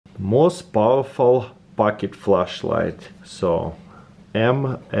Most powerful pocket flashlight. So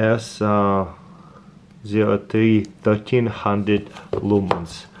MS03 1300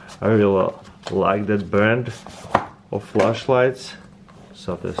 lumens. I really like that brand of flashlights.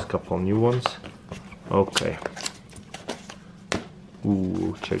 So there's a couple new ones. Okay.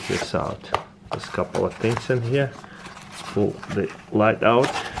 Ooh, check this out. There's a couple of things in here. Let's pull the light out.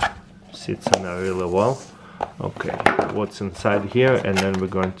 Sits in there really well. Okay, what's inside here, and then we're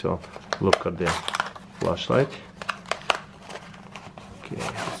going to look at the flashlight. Okay,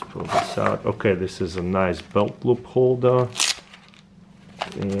 let's pull this out. Okay, this is a nice belt loop holder,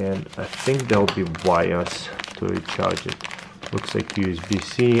 and I think there'll be wires to recharge it. Looks like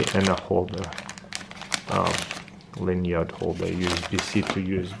USB-C and a holder, lanyard holder, USB-C to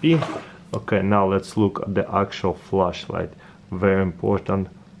USB. Okay, now let's look at the actual flashlight. Very important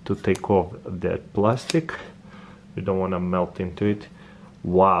to take off that plastic. We don't want to melt into it.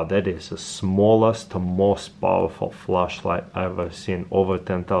 Wow, that is the smallest, most powerful flashlight I've ever seen. Over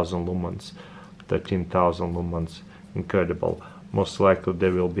 10,000 lumens, 13,000 lumens. Incredible. Most likely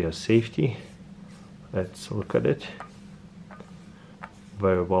there will be a safety. Let's look at it.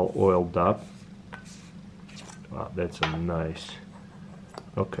 Very well oiled up. Wow, that's a nice.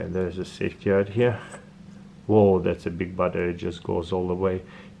 Okay, there's a safety right here. Whoa, that's a big battery. It just goes all the way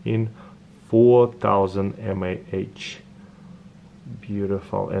in. 4000 mAh.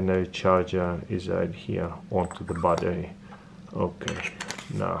 Beautiful. And the charger is right here onto the battery. Okay,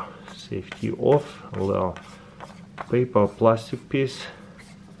 now safety off. A little paper plastic piece.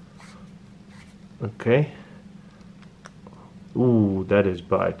 Okay. Ooh, that is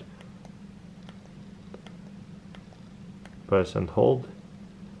bright. Press and hold,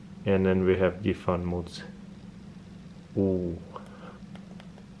 and then we have different modes. Ooh,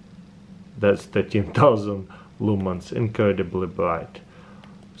 that's 13,000 lumens, incredibly bright.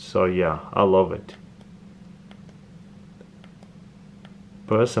 So yeah, I love it.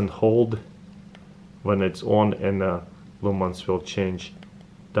 Press and hold when it's on, and lumens will change.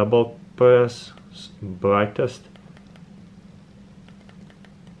 Double press, brightest.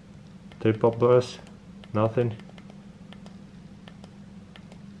 Triple press, nothing.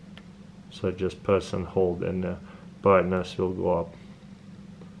 So just press and hold, and the brightness will go up.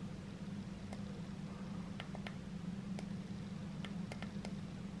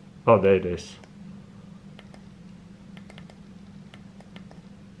 Oh, there it is.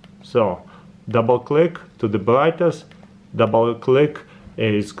 So double click to the brightest, double click,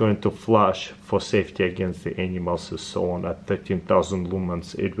 and it's going to flash for safety against the animals and so on. At 13,000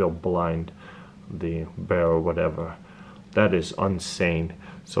 lumens it will blind the bear or whatever. That is insane.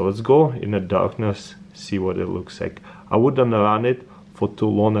 So let's go in the darkness, see what it looks like. I wouldn't run it for too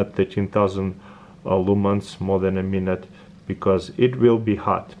long at 13,000 lumens, more than a minute, because it will be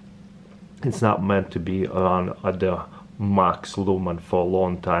hot. It's not meant to be run at the max lumen for a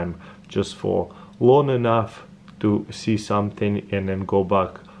long time, just for long enough to see something and then go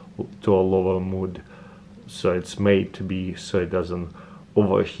back to a lower mood. So it's made to be so it doesn't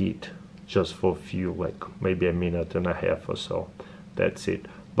overheat, just for a few, like maybe a minute and a half or so. That's it.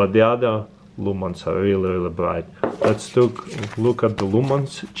 But the other lumens are really bright. Let's look at the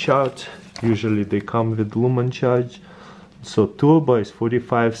lumens chart. Usually they come with lumen chart. So turbo is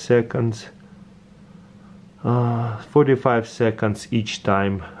 45 seconds. 45 seconds each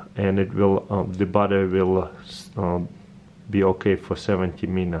time, and it will the battery will be okay for 70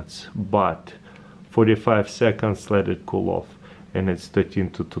 minutes. But 45 seconds, let it cool off, and it's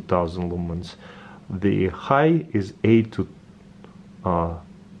 13 to 2000 lumens. The high is 8 to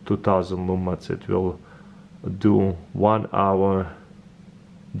 2000 lumens. It will do 1 hour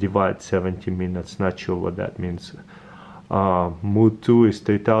divide 70 minutes. Not sure what that means. Mood 2 is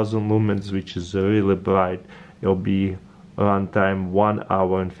 3000 lumens, which is really bright. It'll be runtime 1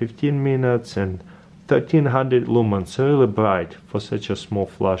 hour and 15 minutes, and 1300 lumens, really bright for such a small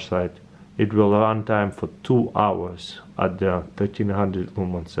flashlight. It will run time for 2 hours at the 1300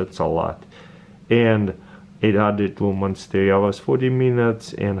 lumens. That's a lot. And 800 lumens, 3 hours 40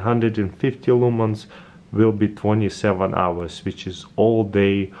 minutes, and 150 lumens will be 27 hours, which is all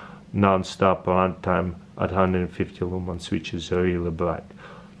day non-stop runtime at 150 lumens, which is really bright.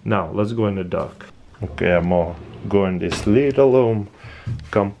 Now let's go in the dark. Okay, I'm all going this little room,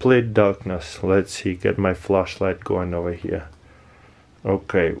 complete darkness. Let's see, get my flashlight going over here.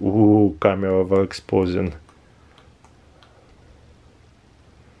 Okay, ooh, camera overexposing.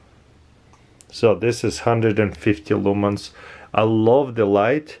 So this is 150 lumens. I love the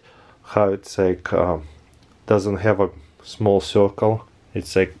light, how it's like doesn't have a small circle.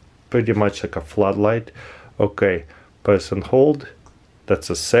 It's like pretty much like a floodlight. Okay, press and hold, That's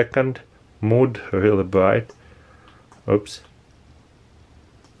a second mood, really bright. Oops.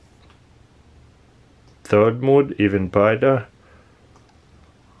 Third mood, even brighter.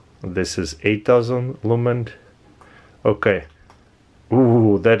 This is 8000 lumen. Okay.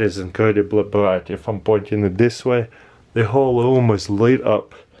 Ooh, that is incredibly bright. If I'm pointing it this way, the whole room is lit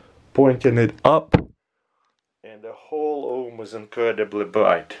up. Pointing it up, and the whole room is incredibly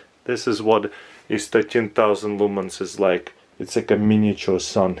bright. This is what is 13,000 lumens is like. It's like a miniature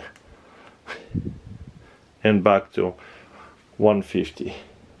sun. And back to 150.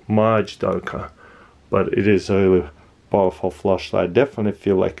 Much darker. But it is a really powerful flashlight. Definitely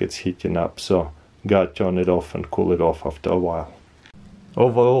feel like it's heating up, so gotta turn it off and cool it off after a while.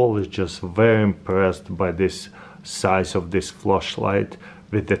 Overall, it's just very impressed by this size of this flashlight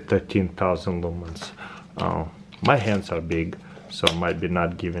with the 13,000 lumens. My hands are big, so I might be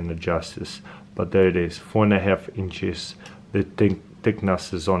not giving it justice, but there it is, 4.5 inches. The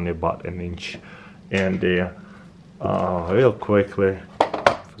thickness is only about an inch. And real quickly,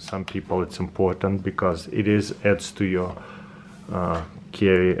 for some people it's important because it adds to your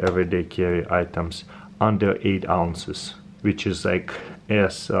everyday carry items under 8 ounces, which is like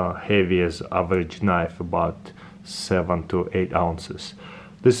as heavy as average knife, about 7 to 8 ounces.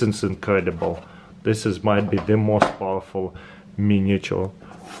 This is incredible. This might be the most powerful miniature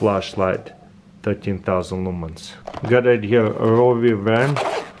flashlight, 13,000 lumens. Got it here, Rovi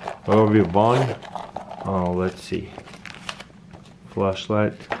One. Let's see.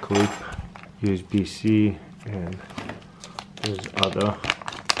 Flashlight, clip, USB-C, and there's other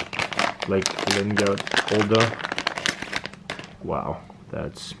like lanyard holder. Wow,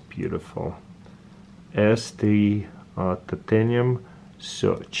 that's beautiful. S3 titanium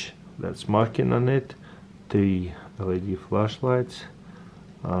search. That's marking on it. 3 LED flashlights.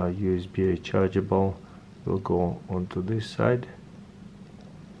 USB rechargeable. Will go onto this side.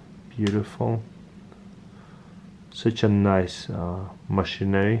 Beautiful. Such a nice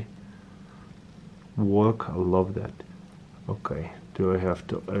machinery work. I love that. Okay, do I have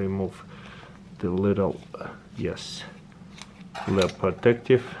to remove the little yes, little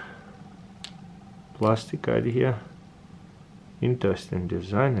protective plastic right here. Interesting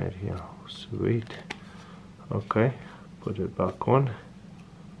design right here. Sweet. Okay, put it back on.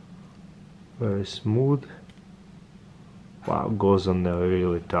 Very smooth. Wow, goes on there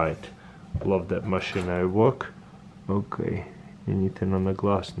really tight. Love that machinery work. Okay, anything on the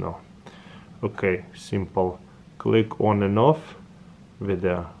glass? No. Okay, simple click on and off with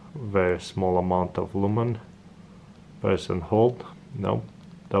a very small amount of lumen. Press and hold. No.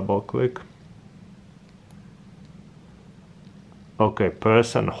 Double click. Okay,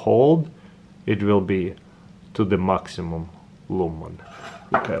 press and hold. It will be to the maximum lumen.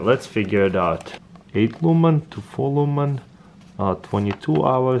 Okay, let's figure it out. 8 lumen to 4 lumen, 22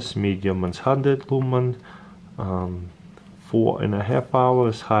 hours, medium is 100 lumen, 4.5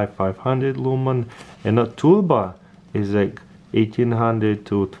 hours, high 500 lumen, and a turbo is like 1800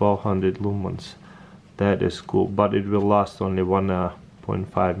 to 1200 lumens. That is cool, but it will last only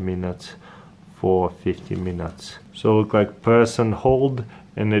 1.5 minutes for 50 minutes. So look like press and hold,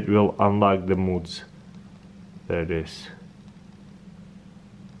 and it will unlock the moods. There it is.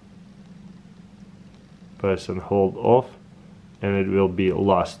 Press and hold off, and it will be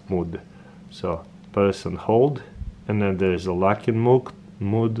last mood. So press and hold, and then there is a locking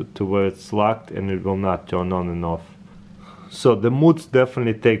mood to where it's locked, and it will not turn on and off. So the moods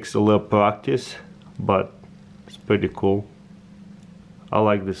definitely takes a little practice, but it's pretty cool. I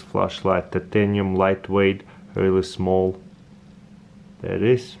like this flashlight. Titanium, lightweight, really small. There it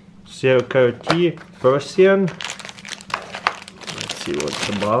is. CRT Persian. Let's see what it's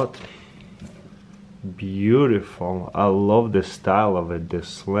about. Beautiful. I love the style of it. The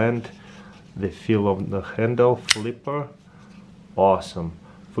slant, the feel of the handle, flipper. Awesome.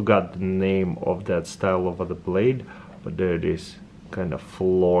 Forgot the name of that style of the blade, but there it is. Kind of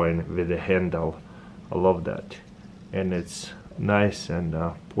flowing with the handle. I love that. And it's nice and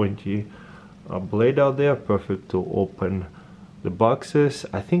pointy blade out there. Perfect to open the boxes.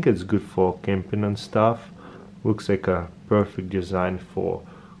 I think it's good for camping and stuff. Looks like a perfect design for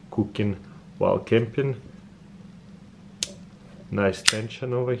cooking while camping. Nice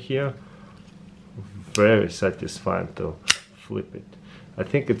tension over here. Very satisfying to flip it. I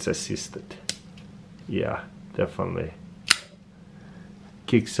think it's assisted. Yeah, definitely.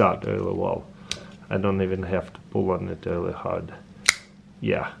 Kicks out really well. I don't even have to pull on it really hard.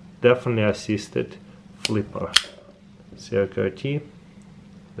 Yeah, definitely assisted flipper. CRT.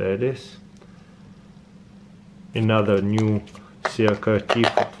 There it is. Another new CRT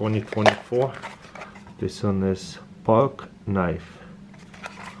for 2024. This one is Park Knife.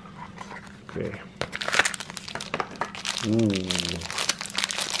 Okay. Ooh,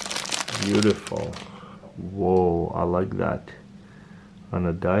 beautiful. Whoa, I like that.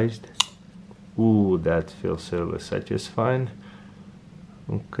 Anodized. Ooh, that feels really satisfying.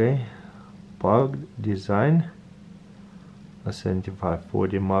 Okay. Plugged design. A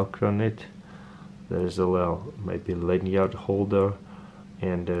 7540 marker on it. There's a little maybe lanyard holder,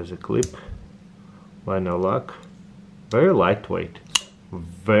 and there's a clip. Vinyl lock. Very lightweight.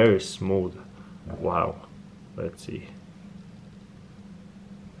 Very smooth. Wow. Let's see.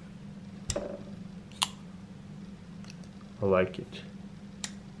 I like it.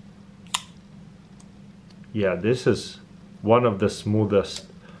 Yeah, this is one of the smoothest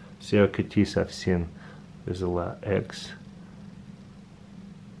CRKTs I've seen. There's a lot X.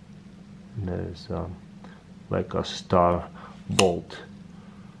 And there's like a star bolt.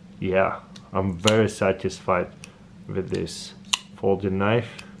 Yeah, I'm very satisfied with this folding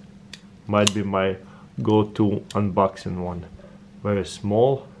knife. Might be my go-to unboxing one. Very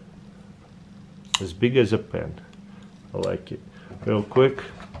small, as big as a pen. I like it. Real quick,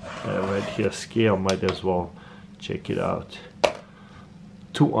 right here scale, might as well check it out.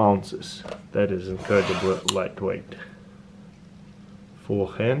 2 ounces. That is incredibly lightweight. Full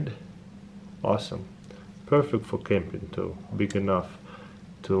hand. Awesome. Perfect for camping too. Big enough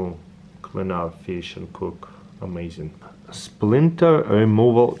to clean out fish and cook. Amazing. Splinter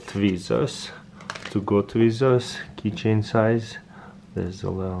removal tweezers. 2 go tweezers, keychain size. There's a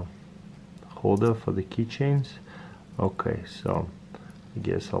little holder for the keychains. Okay, so I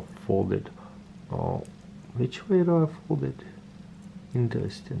guess I'll fold it. Oh, which way do I fold it?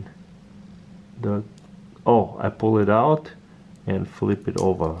 Interesting. Oh, I pull it out and flip it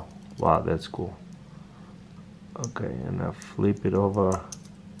over. Wow, that's cool. Okay, and I flip it over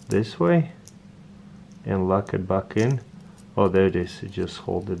this way and lock it back in. Oh, there it is. You just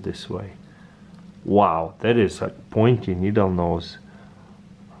hold it this way. Wow, that is like pointy needle nose,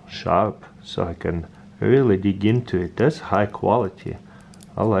 sharp, so I can really dig into it. That's high quality.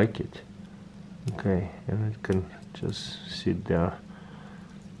 I like it. Okay, and it can just sit there.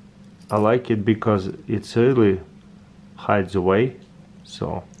 I like it because it's really hides away.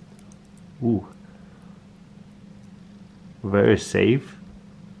 So, ooh, very safe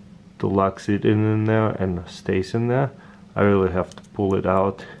to lock it in there and stays in there. I really have to pull it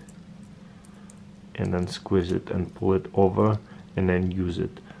out and then squeeze it and pull it over and then use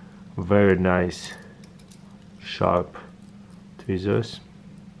it. Very nice sharp tweezers.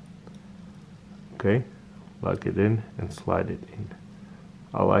 Okay, lock it in and slide it in.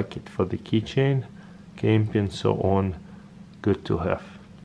 I like it for the keychain, camping, so on. Good to have.